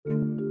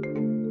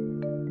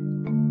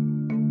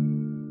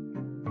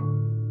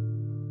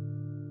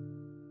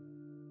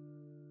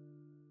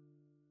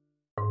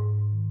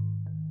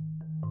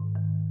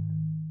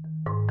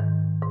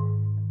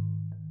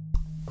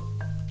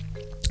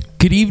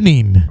Good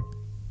evening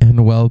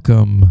and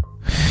welcome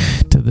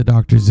to the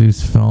Dr.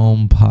 Zeus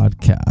Film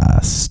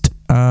Podcast.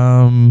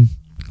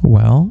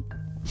 Well,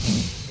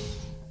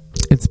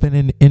 it's been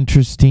an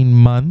interesting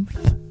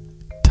month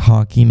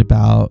talking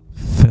about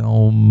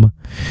film,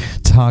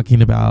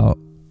 talking about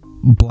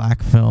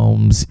black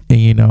films.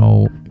 You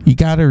know, you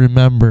got to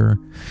remember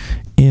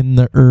in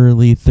the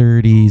early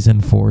 30s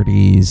and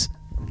 40s,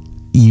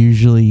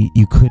 usually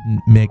you couldn't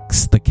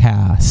mix the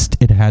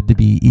cast. It had to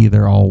be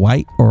either all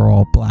white or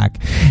all black.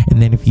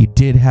 And then if you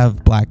did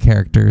have black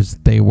characters,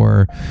 they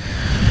were,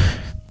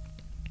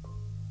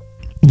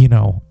 you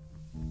know,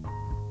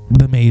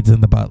 the maids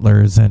and the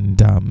butlers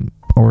and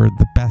or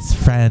the best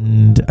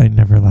friend. I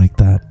never liked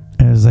that.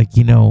 I was like,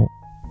 you know,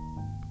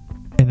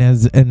 and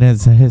as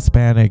a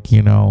Hispanic,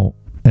 you know,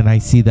 and I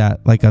see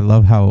that, like, I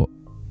love how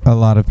a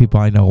lot of people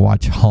I know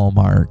watch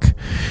Hallmark.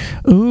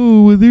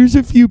 Oh, well, there's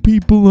a few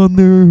people on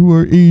there who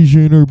are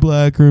Asian or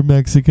black or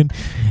Mexican.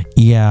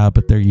 Yeah,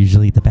 but they're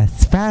usually the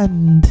best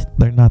friend.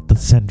 They're not the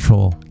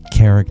central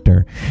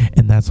character.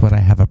 And that's what I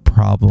have a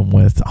problem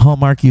with.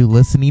 Hallmark, you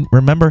listening?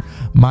 Remember,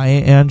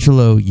 Maya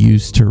Angelou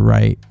used to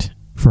write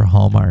for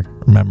Hallmark.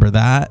 Remember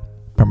that?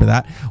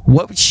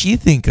 What would she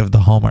think of the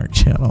Hallmark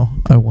Channel?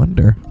 I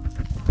wonder.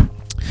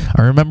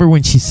 I remember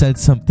when she said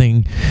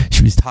something,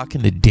 she was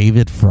talking to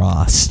David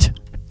Frost.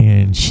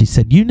 And she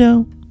said, you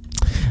know,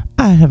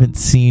 I haven't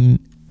seen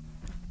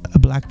a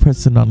black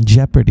person on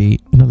Jeopardy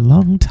in a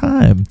long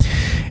time.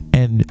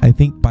 And I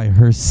think by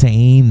her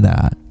saying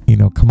that, you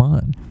know, come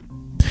on.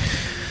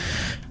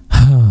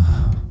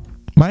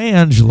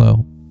 Maya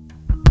Angelou,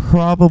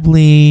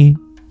 probably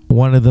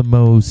one of the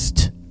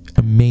most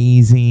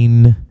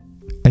amazing,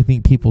 I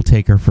think people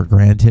take her for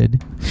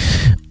granted.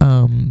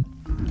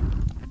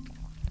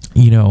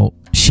 You know,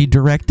 she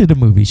directed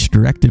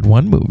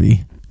one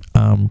movie.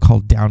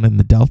 Called Down in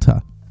the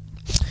Delta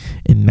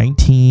in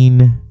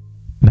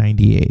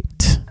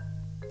 1998.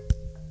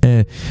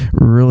 A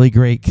really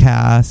great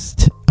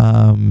cast.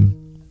 I've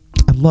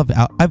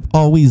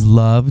always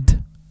loved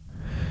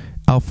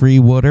Alfre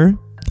Woodard.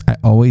 I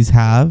always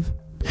have.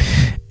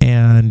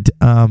 And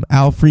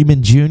Al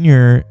Freeman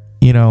Jr.,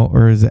 you know,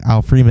 or is it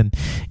Al Freeman,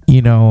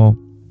 you know,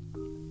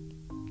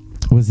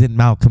 was in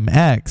Malcolm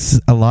X.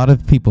 A lot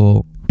of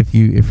people, if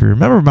you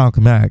remember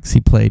Malcolm X,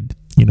 he played,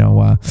 you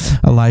know,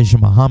 Elijah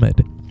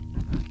Muhammad.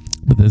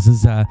 But this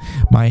is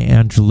Maya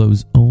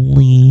Angelou's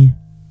only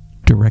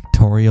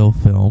directorial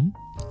film,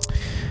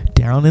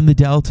 Down in the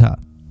Delta,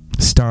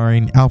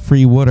 starring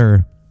Alfre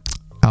Woodard,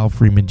 Al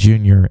Freeman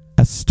Jr.,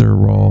 Esther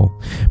Roll,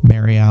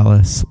 Mary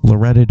Alice,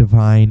 Loretta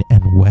Devine,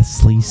 and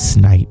Wesley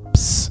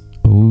Snipes.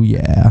 Oh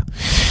yeah.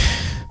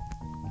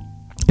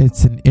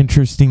 It's an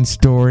interesting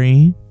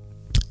story.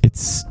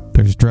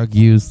 There's drug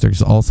use,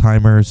 there's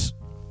Alzheimer's,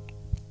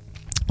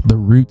 the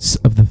roots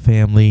of the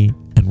family,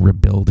 and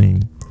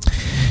rebuilding.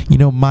 You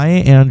know,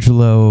 Maya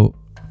Angelou,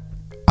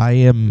 I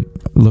am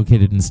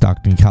located in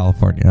Stockton,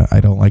 California. I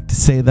don't like to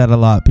say that a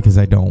lot because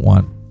I don't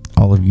want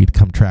all of you to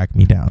come track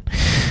me down.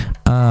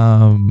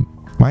 Maya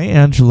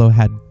Angelou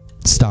had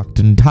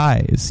Stockton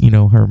ties. You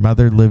know, her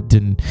mother lived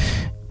in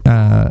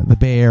the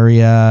Bay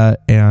Area,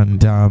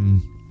 and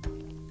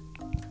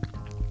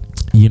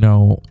you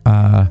know,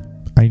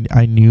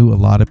 I knew a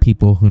lot of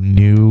people who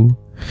knew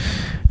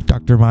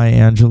Dr. Maya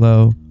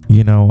Angelou.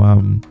 You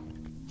know,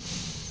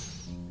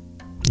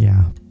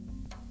 yeah.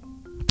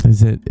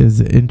 Is it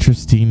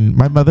interesting?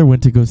 My mother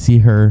went to go see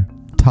her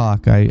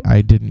talk.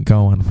 I didn't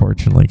go,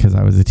 unfortunately, because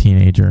I was a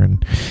teenager,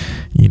 and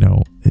you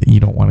know, you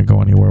don't want to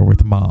go anywhere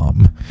with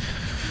mom.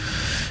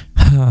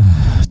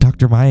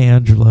 Dr.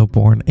 Maya Angelou,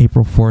 born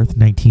April 4th,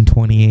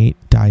 1928,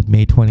 died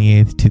May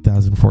 28th,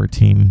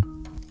 2014.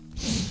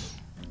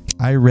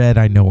 I read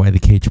I Know Why the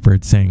Caged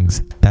Bird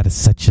Sings. That is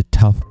such a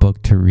tough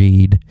book to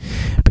read.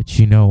 But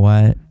you know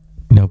what?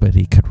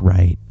 Nobody could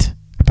write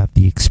about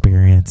the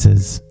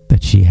experiences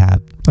that she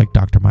had, like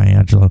Dr.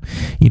 Maya Angelou.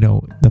 You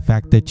know, the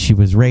fact that she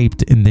was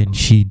raped and then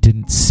she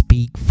didn't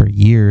speak for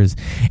years,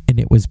 and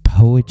it was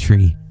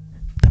poetry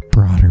that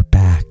brought her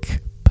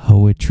back.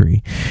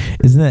 Poetry.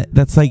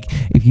 That's like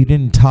if you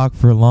didn't talk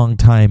for a long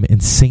time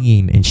and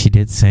singing, and she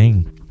did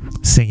sing.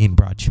 Singing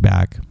brought you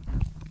back.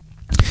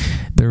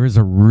 There is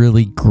a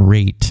really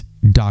great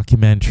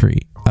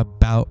documentary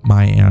about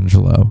Maya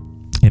Angelou,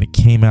 and it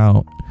came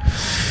out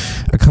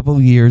a couple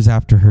of years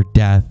after her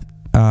death.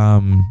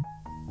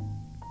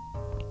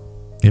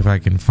 If I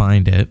can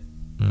find it.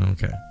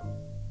 Okay.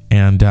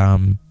 And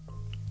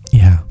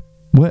yeah.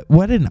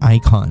 What an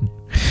icon.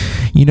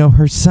 You know,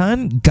 her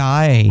son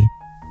Guy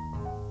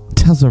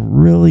tells a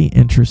really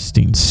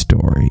interesting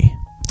story.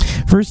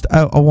 First,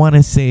 I want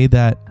to say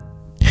that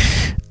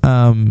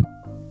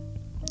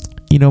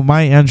you know,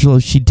 Maya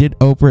Angelou, she did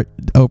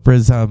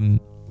Oprah's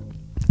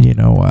you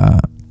know,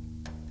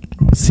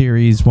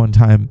 series one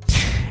time,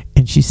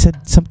 and she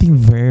said something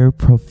very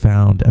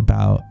profound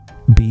about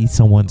be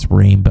someone's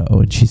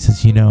rainbow. And she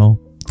says, you know,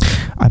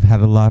 I've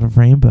had a lot of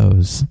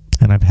rainbows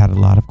and I've had a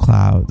lot of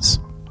clouds.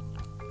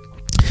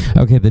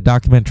 Okay, the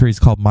documentary is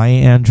called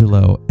Maya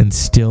Angelou and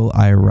Still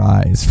I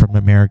Rise from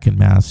American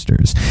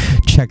Masters.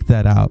 Check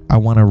that out. I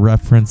want to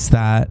reference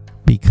that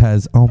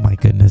because, oh my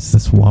goodness,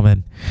 this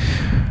woman,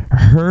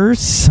 her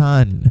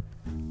son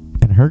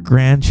and her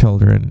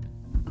grandchildren,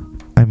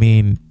 I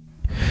mean,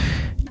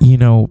 you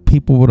know,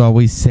 people would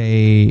always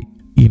say,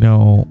 you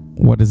know,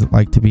 what is it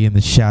like to be in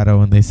the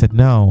shadow? And they said,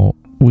 no,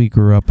 we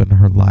grew up in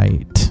her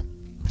light.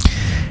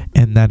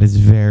 And that is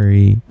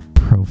very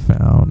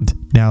profound.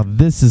 Now,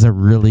 this is a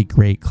really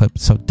great clip.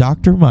 So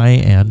Dr.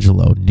 Maya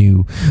Angelou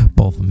knew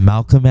both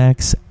Malcolm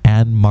X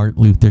and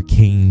Martin Luther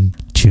King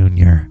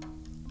Jr.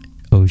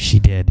 Oh, she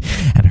did.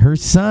 And her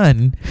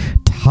son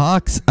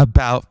talks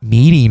about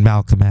meeting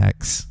Malcolm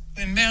X.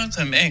 When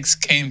Malcolm X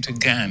came to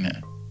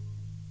Ghana,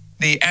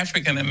 the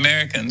African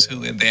Americans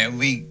who were there,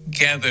 we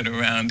gathered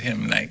around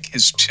him like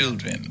his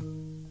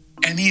children.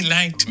 And he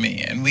liked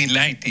me, and we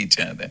liked each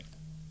other.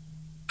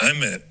 I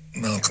met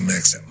Malcolm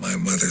X at my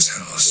mother's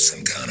house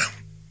in Ghana.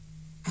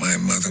 My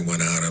mother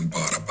went out and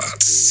bought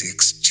about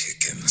 6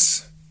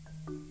 chickens,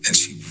 and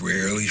she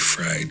rarely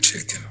fried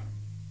chicken.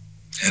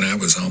 And I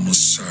was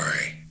almost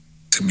sorry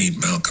to meet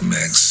Malcolm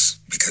X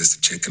because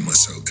the chicken was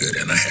so good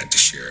and I had to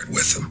share it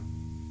with him.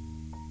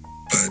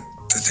 But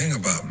the thing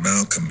about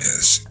Malcolm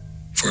is,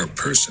 for a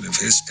person of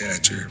his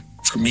stature,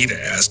 for me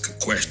to ask a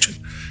question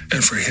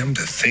and for him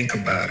to think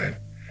about it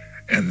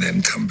and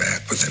then come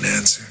back with an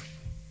answer,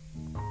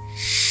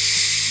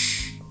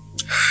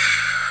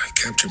 it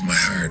captured my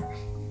heart,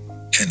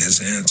 and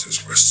his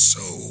answers were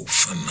so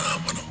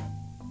phenomenal.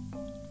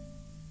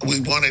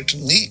 We wanted to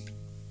meet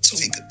so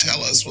he could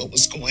tell us what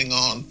was going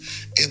on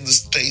in the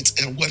States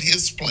and what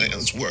his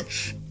plans were.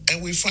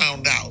 And we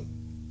found out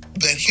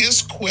that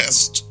his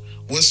quest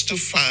was to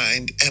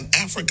find an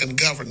African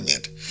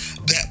government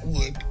that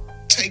would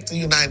take the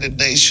United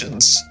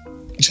Nations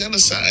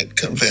Genocide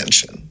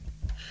Convention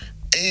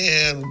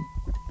and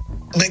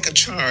make a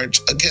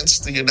charge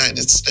against the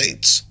United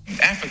States.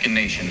 African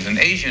nations and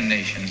Asian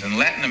nations and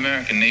Latin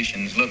American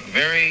nations look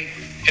very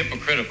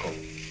hypocritical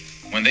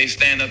when they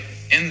stand up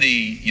in the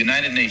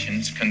United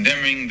Nations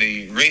condemning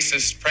the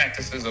racist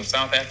practices of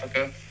South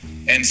Africa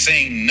and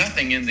saying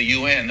nothing in the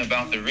UN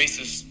about the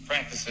racist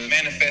practices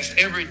manifest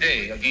every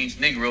day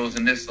against Negroes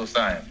in this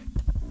society.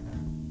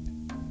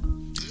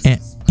 And,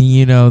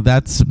 you know,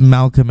 that's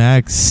Malcolm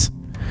X.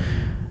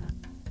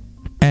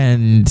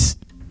 And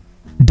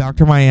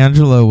Dr. Maya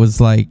Angelou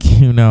was like,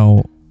 you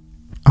know,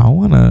 I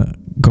want to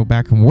go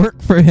back and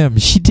work for him.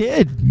 She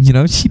did. You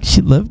know,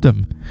 she lived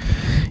him.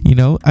 You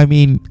know, I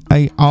mean,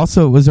 it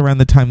was around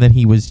the time that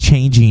he was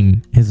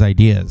changing his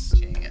ideas.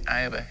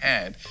 I ever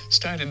had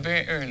started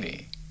very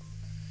early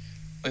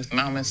with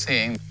Mama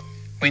saying,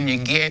 when you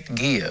get,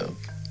 give,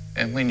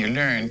 and when you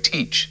learn,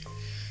 teach.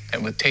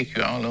 That would take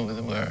you all over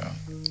the world.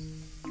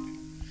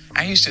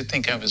 I used to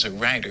think I was a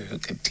writer who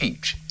could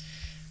teach.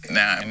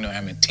 Now I know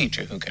I'm a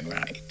teacher who can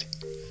write.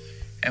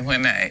 And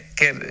when I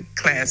get a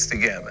class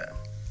together,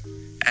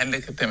 I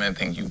look at them and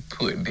think, you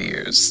poor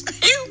dears,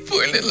 you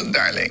poor little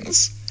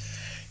darlings.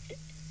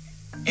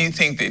 You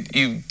think that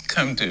you've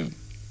come to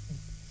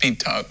be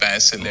taught by a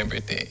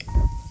celebrity.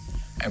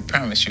 I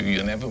promise you,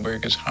 you'll never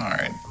work as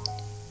hard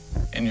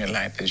in your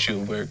life as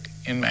you'll work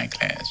in my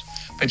class.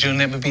 But you'll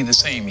never be the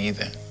same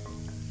either.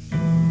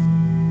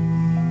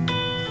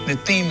 The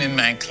theme in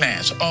my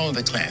class, all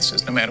the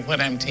classes, no matter what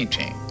I'm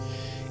teaching,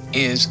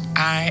 is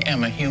I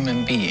am a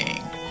human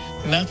being.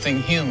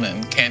 Nothing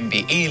human can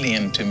be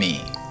alien to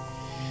me.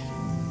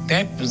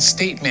 That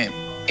statement,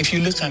 if you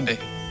look under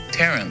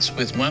Terence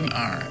with one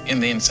R in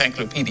the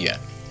encyclopedia,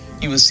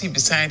 you will see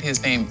beside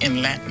his name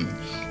in Latin,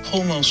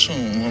 Homo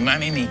sum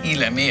humani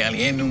nihil me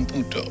alienum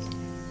puto.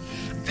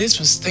 This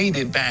was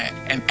stated by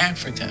an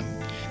African,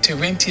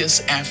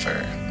 Terentius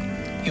Afer.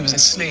 He was a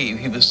slave.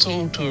 He was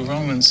sold to a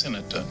Roman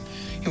senator.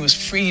 He was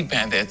freed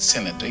by that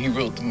senator. He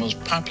wrote the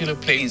most popular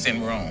plays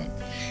in Rome.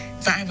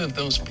 5 of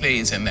those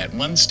plays in that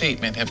one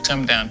statement have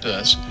come down to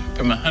us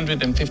from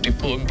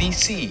 154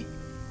 BC.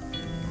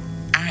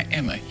 I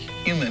am a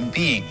human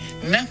being.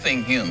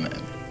 Nothing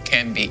human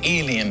can be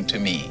alien to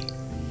me.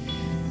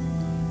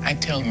 I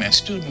tell my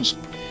students,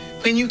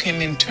 when you can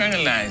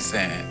internalize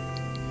that,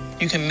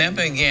 you can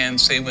never again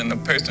say when a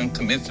person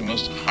commits the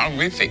most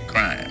horrific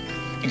crime,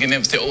 you can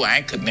never say, oh,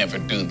 I could never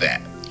do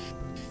that.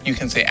 You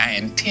can say, I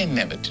intend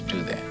never to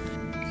do that.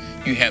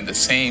 You have the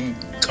same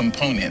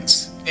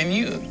components in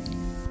you.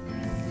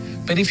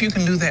 But if you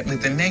can do that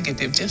with the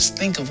negative, just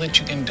think of what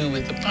you can do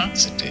with the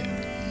positive.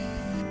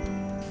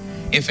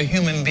 If a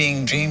human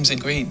being dreams a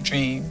great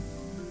dream,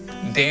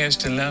 dares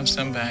to love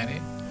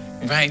somebody,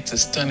 writes a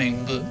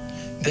stunning book,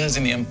 does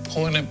an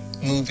important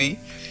movie,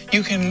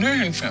 you can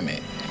learn from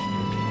it.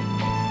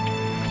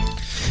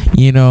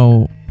 You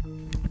know,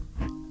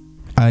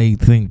 I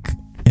think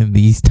in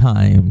these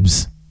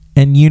times,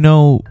 and you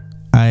know,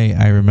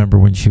 I remember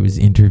when she was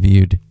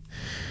interviewed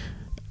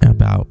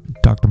about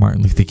Dr.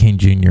 Martin Luther King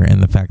Jr.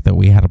 and the fact that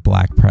we had a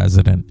black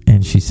president,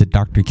 and she said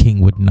Dr. King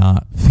would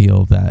not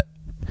feel that,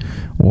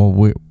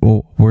 well,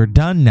 we're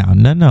done now.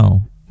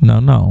 No,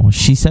 No.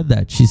 She said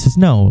that. She says,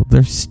 no,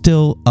 there's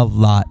still a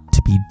lot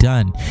to be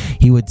done.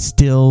 He would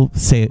still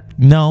say,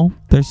 no,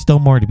 there's still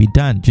more to be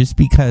done. Just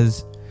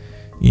because,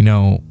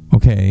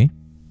 okay,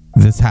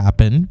 this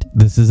happened.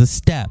 This is a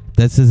step.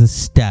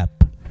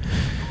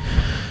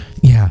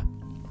 Yeah.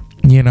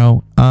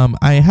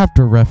 I have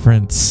to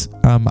reference,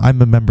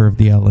 I'm a member of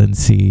the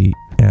LNC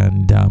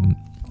and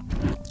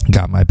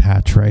got my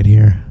patch right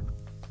here.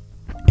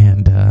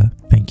 And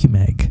thank you,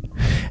 Meg.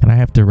 And I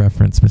have to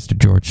reference Mr.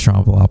 George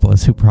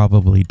Stroumboulopoulos, who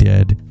probably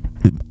did.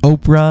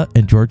 Oprah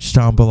and George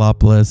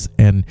Stroumboulopoulos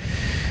and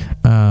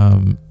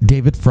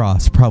David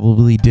Frost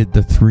probably did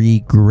the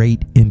 3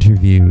 great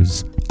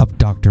interviews of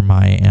Dr.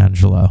 Maya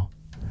Angelou,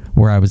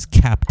 where I was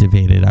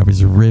captivated. I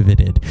was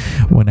riveted.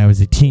 When I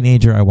was a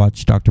teenager, I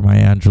watched Dr.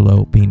 Maya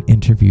Angelou being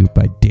interviewed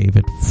by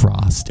David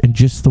Frost. And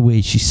just the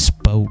way she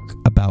spoke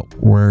about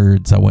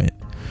words,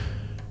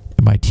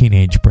 my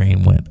teenage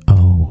brain went,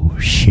 oh,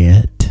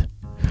 shit.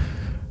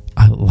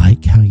 I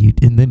like how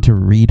and then to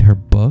read her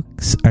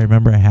books. I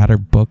remember I had her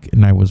book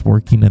and I was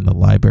working in the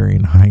library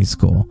in high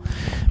school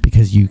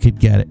because you could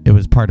get it. It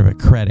was part of a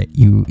credit.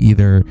 You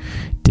either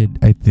did,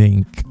 I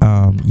think,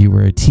 you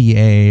were a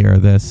TA or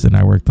this, and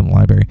I worked in the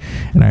library.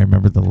 And I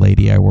remember the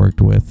lady I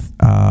worked with,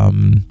 I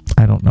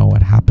don't know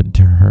what happened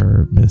to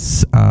her,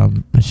 Miss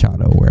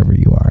Machado, wherever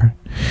you are.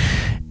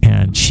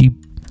 And she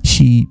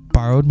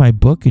borrowed my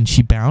book and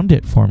she bound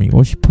it for me.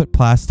 Well, she put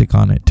plastic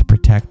on it to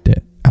protect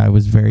it. I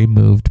was very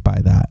moved by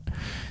that.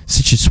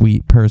 Such a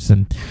sweet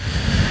person.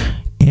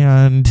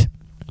 And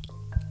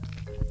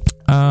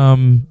but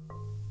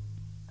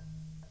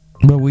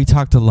we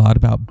talked a lot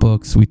about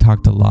books. We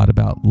talked a lot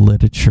about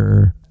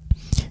literature.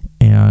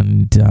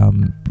 And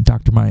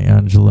Dr.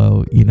 Maya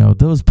Angelou,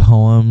 those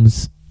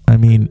poems,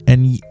 and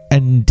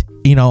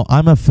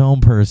I'm a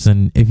film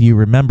person. If you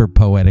remember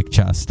Poetic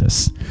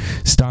Justice,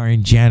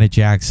 starring Janet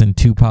Jackson,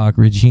 Tupac,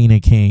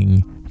 Regina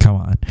King, come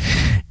on.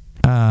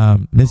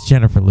 Miss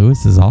Jennifer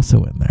Lewis is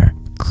also in there.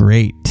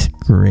 Great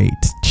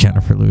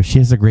Jennifer Lewis. She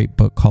has a great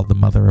book called The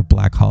Mother of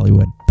Black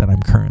Hollywood that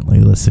I'm currently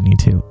listening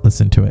to.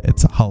 Listen to it.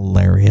 It's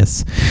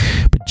hilarious.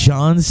 But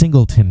John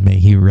Singleton, may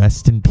he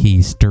rest in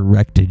peace,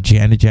 directed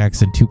Janet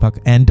Jackson, Tupac,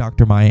 and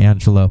Dr. Maya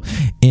Angelou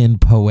in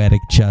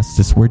Poetic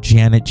Justice, where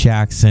Janet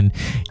Jackson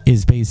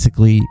is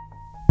basically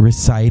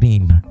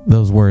reciting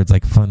those words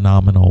like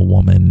phenomenal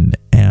woman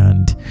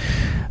and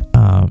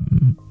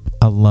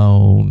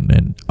alone,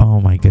 and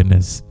oh my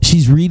goodness,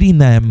 she's reading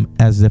them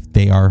as if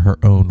they are her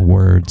own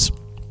words.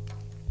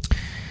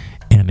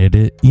 And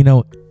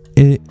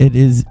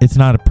it's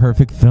not a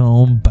perfect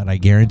film, but I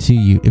guarantee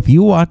you, if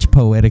you watch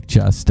Poetic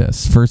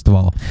Justice, first of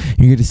all,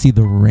 you're going to see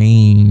the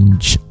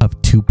range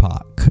of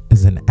Tupac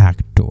as an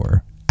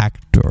actor,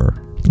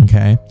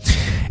 okay?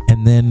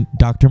 And then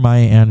Dr.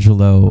 Maya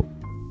Angelou,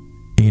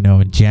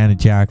 and Janet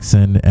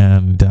Jackson,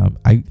 and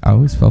I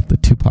always felt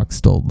that Tupac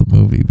stole the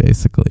movie,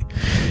 basically,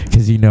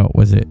 because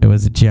it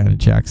was a Janet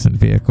Jackson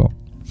vehicle.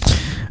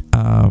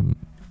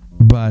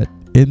 But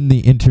in the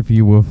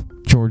interview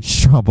with George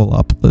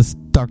Stroumboulopoulos,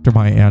 Dr.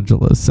 Maya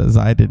Angelou says,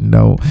 I didn't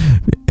know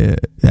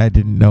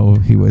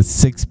he was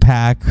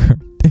 6-pack.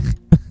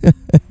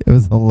 It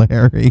was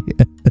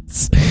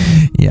hilarious.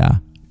 Yeah.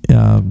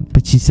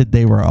 But she said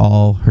they were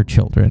all her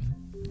children,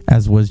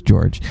 as was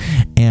George.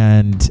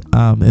 And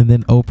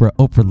then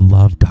Oprah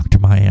loved Dr.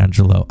 Maya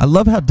Angelou. I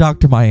love how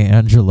Dr. Maya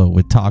Angelou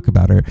would talk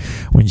about her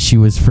when she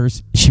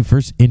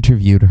first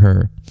interviewed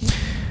her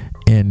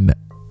in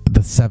the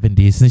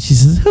 70s, and she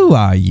says, who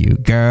are you,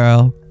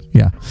 girl?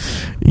 Yeah.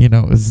 It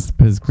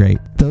was great.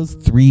 Those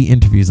 3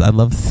 interviews, I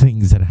love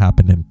things that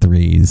happen in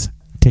 3s.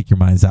 Take your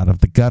minds out of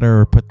the gutter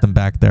or put them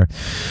back there.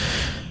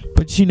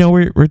 But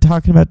we're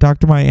talking about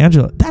Dr. Maya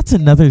Angelou. That's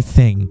another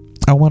thing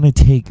I want to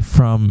take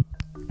from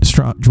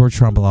George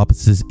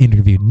Stroumboulopoulos'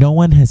 interview. No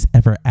one has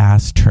ever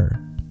asked her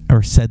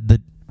or said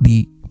that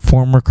the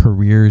former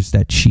careers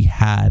that she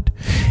had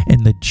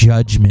and the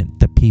judgment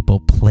that people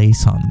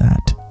place on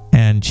that.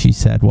 And she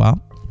said,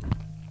 well,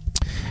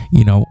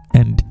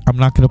 and I'm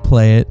not going to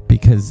play it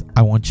because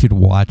I want you to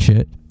watch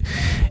it.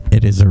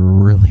 It is a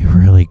really,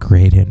 really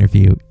great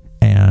interview.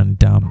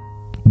 And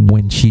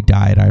when she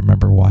died, I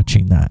remember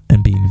watching that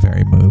and being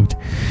very moved.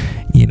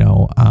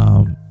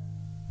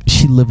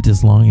 She lived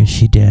as long as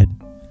she did.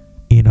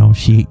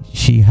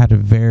 She had a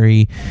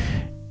very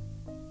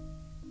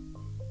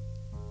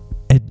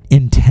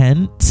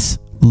intense,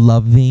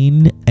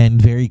 loving,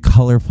 and very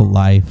colorful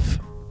life.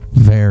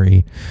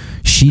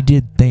 She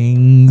did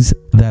things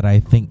that I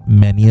think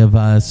many of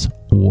us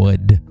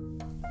would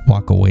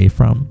walk away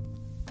from,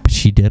 but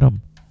she did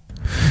them.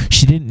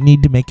 She didn't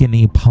need to make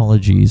any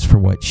apologies for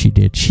what she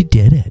did. She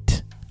did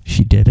it.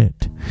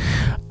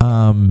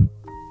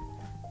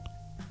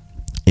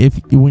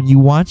 When you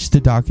watch the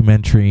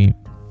documentary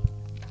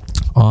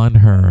on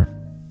her,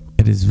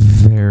 it is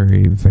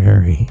very,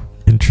 very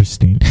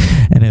interesting.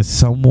 And as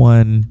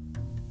someone,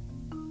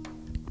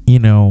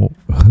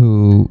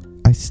 who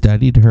I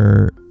studied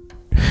her,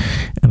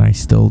 and I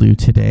still do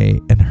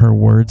today, and her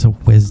words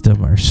of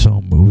wisdom are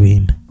so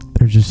moving.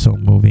 They're just so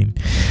moving,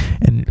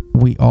 and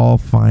we all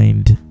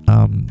find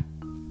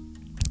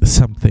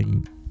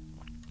something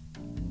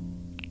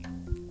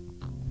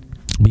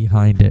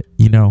behind it.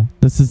 You know,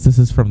 this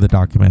is from the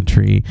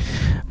documentary,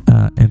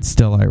 and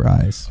Still I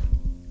Rise.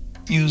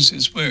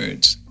 Uses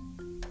words.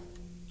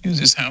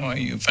 Uses how are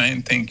you,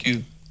 fine, thank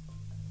you.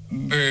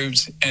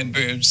 Verbs,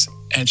 adverbs,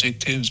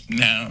 adjectives,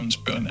 nouns,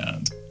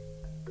 pronouns.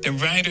 The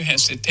writer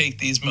has to take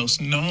these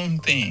most known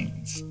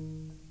things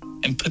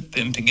and put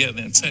them together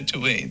in such a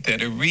way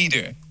that a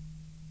reader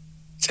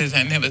says,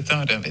 I never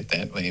thought of it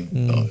that way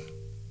before.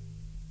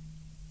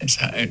 It's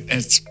hard.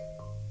 It's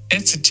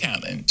a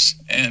challenge.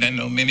 And I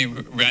know many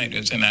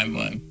writers, and I'm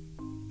one,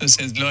 who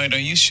says, Lord, are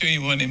you sure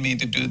you wanted me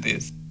to do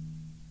this?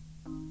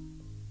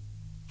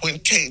 When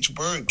Cage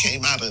Bird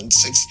came out in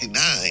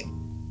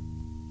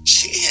 1969,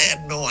 she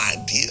had no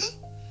idea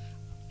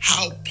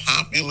how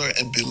popular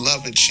and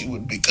beloved she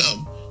would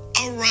become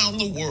around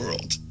the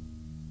world.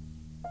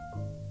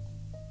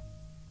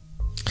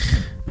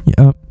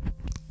 Yep.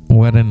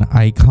 What an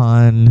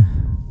icon,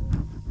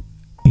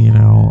 you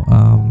know.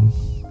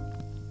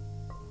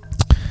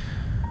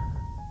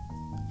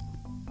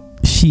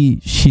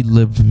 She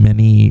lived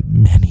many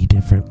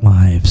different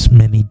lives,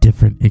 many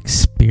different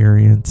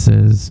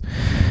experiences.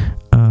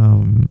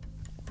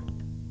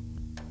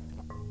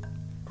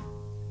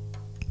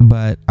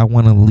 But I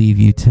want to leave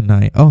you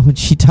tonight. Oh, and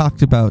she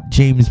talked about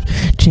James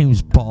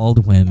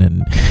Baldwin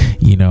and,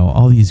 you know,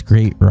 all these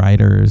great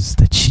writers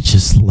that she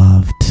just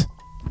loved.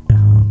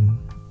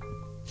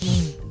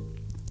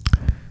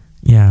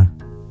 Yeah.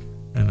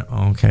 And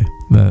okay,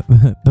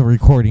 the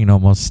recording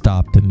almost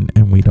stopped,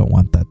 and we don't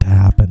want that to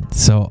happen.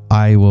 So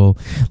I will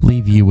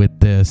leave you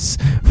with this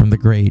from the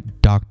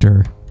great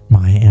Dr.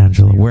 Maya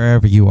Angelou,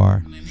 wherever you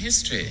are. In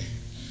history,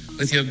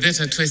 with your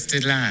bitter,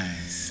 twisted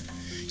lies,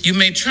 you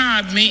may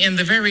trod me in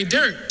the very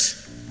dirt,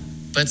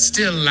 but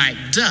still like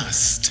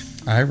dust,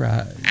 I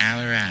rise.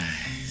 I'll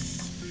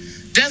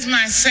rise. Does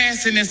my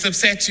sassiness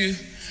upset you?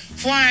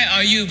 Why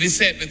are you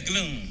beset with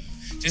gloom?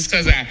 Just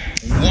because I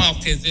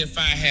walk as if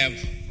I have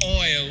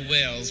oil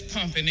wells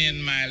pumping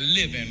in my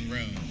living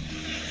room.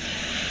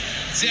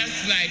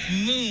 Just like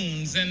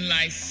moons and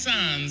like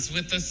suns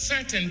with the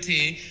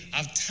certainty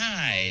of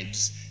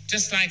tides,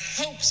 just like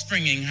hope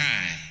springing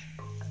high,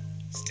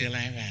 still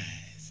I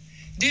rise.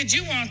 Did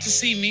you want to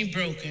see me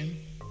broken?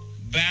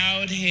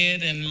 Bowed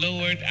head and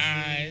lowered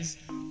eyes,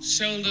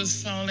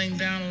 shoulders falling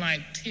down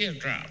like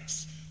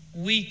teardrops,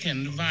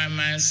 weakened by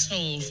my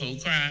soulful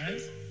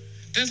cries.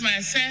 Does my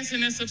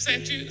sassiness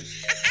upset you?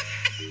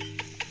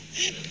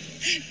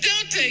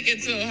 Don't take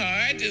it so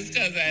hard just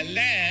because I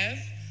laugh,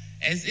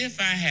 as if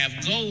I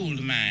have gold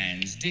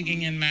mines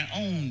digging in my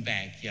own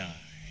backyard.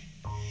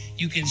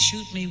 You can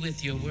shoot me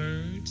with your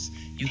words,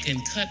 you can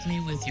cut me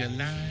with your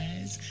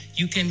lies,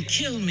 you can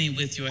kill me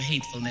with your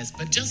hatefulness,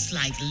 but just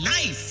like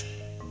life,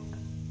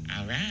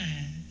 I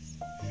rise.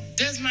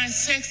 Does my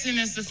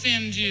sexiness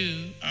offend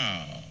you?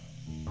 Oh.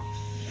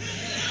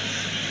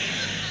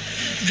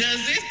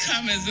 Does it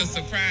come as a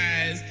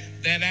surprise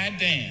that I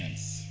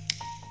dance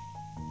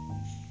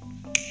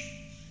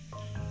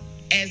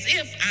as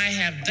if I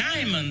have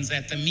diamonds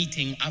at the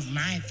meeting of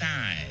my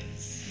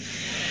thighs?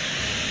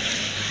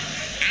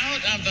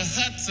 Out of the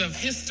huts of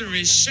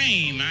history's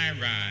shame I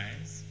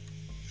rise.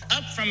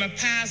 Up from a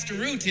past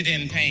rooted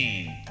in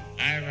pain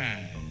I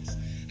rise.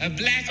 A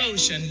black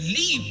ocean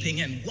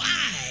leaping and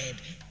wide,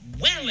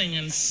 welling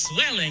and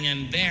swelling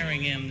and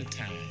bearing in the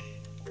tide.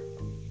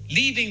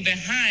 Leaving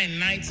behind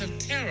nights of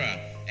terror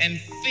and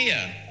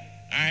fear,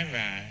 I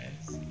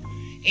rise.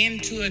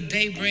 Into a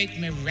daybreak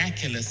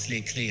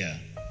miraculously clear,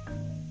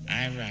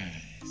 I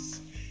rise.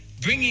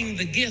 Bringing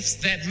the gifts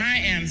that my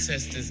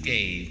ancestors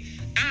gave.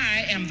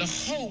 I am the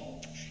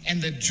hope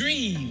and the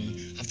dream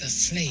of the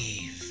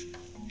slave.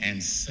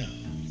 And so,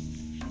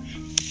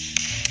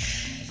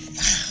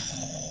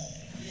 wow.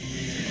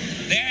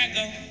 There I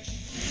go.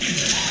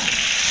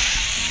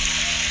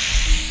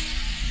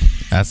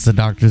 That's the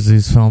Dr.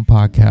 Zeus Film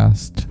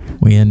Podcast.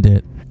 We end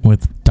it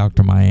with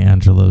Dr. Maya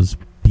Angelou's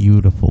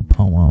beautiful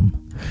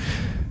poem,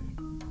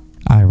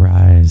 I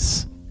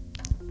Rise.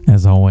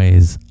 As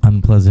always,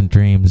 unpleasant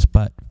dreams.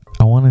 But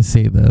I want to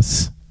say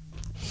this.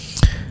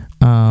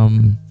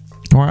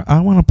 Or I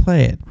want to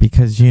play it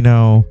because, you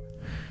know,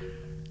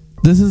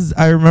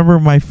 I remember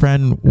my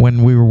friend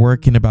when we were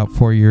working about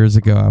 4 years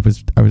ago, I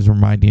was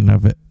reminding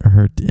of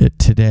her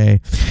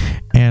today,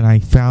 and I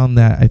found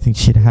that I think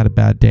she'd had a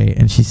bad day,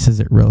 and she says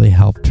it really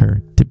helped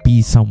her to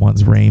be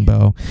someone's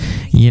rainbow,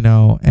 you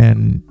know.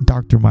 And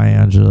Dr.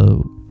 Maya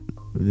Angelou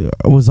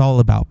was all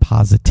about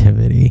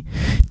positivity.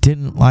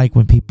 Didn't like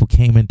when people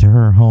came into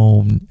her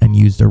home and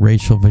used a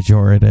racial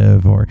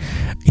pejorative or,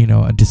 you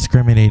know, a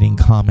discriminating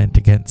comment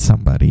against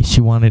somebody. She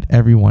wanted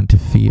everyone to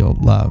feel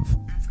love.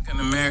 An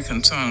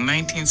American song,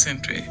 19th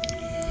century,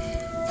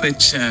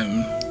 which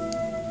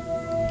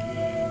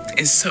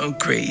is so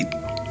great.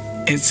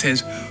 It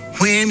says,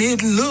 when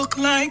it looked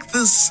like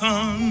the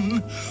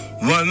sun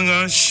wasn't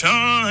gonna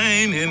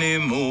shine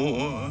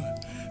anymore,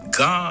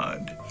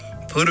 God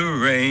put a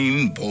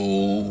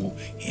rainbow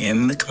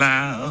in the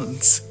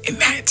clouds.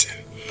 Imagine.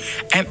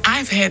 And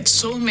I've had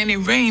so many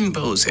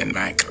rainbows in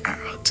my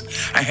clouds.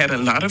 I had a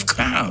lot of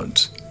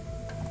clouds.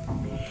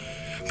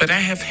 But I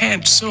have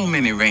had so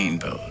many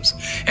rainbows.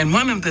 And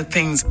one of the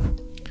things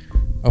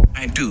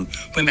I do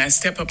when I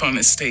step up on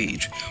a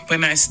stage,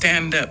 when I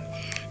stand up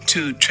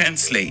to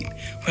translate,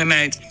 when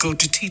I go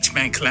to teach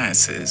my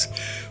classes,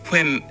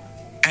 when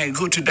I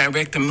go to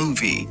direct a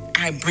movie,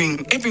 I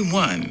bring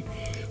everyone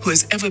who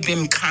has ever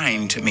been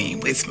kind to me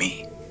with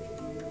me.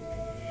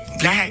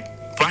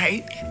 Black,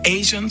 white,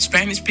 Asian,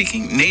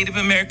 Spanish-speaking, Native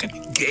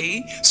American,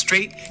 gay,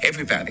 straight,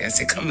 everybody. I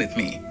say, come with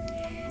me.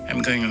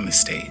 I'm going on the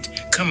stage.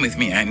 Come with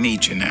me, I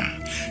need you now.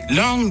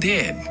 Long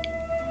dead.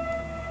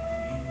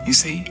 You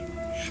see?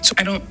 So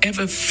I don't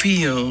ever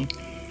feel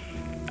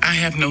I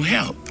have no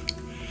help.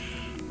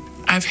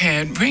 I've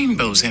had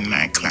rainbows in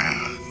my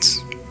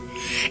clouds.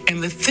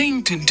 And the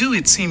thing to do,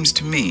 it seems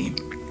to me,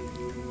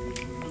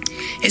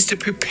 is to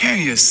prepare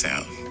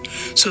yourself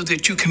so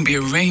that you can be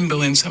a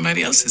rainbow in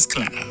somebody else's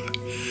cloud.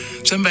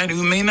 Somebody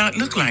who may not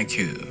look like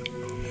you,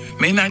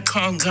 may not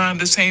call God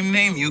the same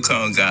name you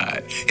call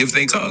God, if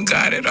they call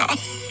God at all.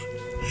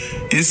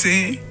 You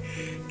see?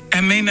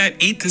 And may not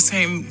eat the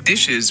same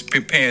dishes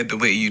prepared the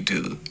way you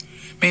do,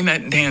 may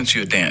not dance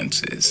your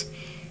dances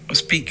or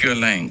speak your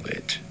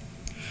language,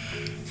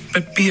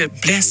 but be a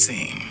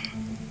blessing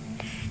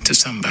to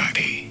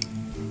somebody.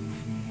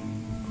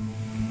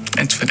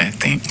 That's what I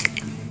think.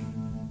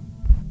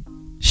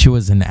 She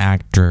was an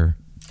actor,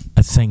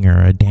 a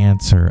singer, a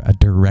dancer, a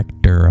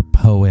director, a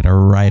poet, a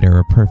writer,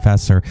 a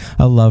professor,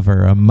 a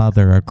lover, a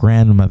mother, a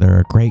grandmother,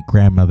 a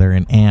great-grandmother,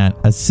 an aunt,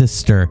 a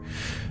sister,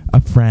 a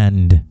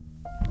friend.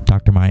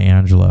 Dr. Maya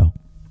Angelou.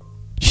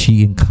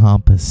 She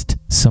encompassed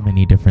so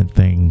many different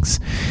things.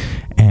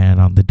 And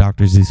on the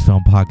Dr. Zeus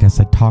Film Podcast,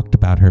 I talked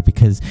about her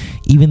because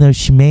even though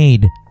she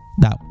made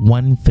that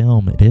one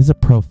film, it is a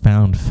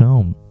profound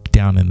film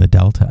down in the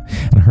Delta.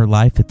 And her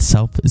life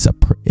itself is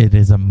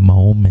a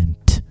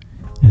moment.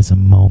 It is a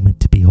moment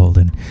to behold.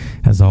 And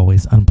as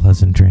always,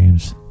 unpleasant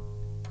dreams.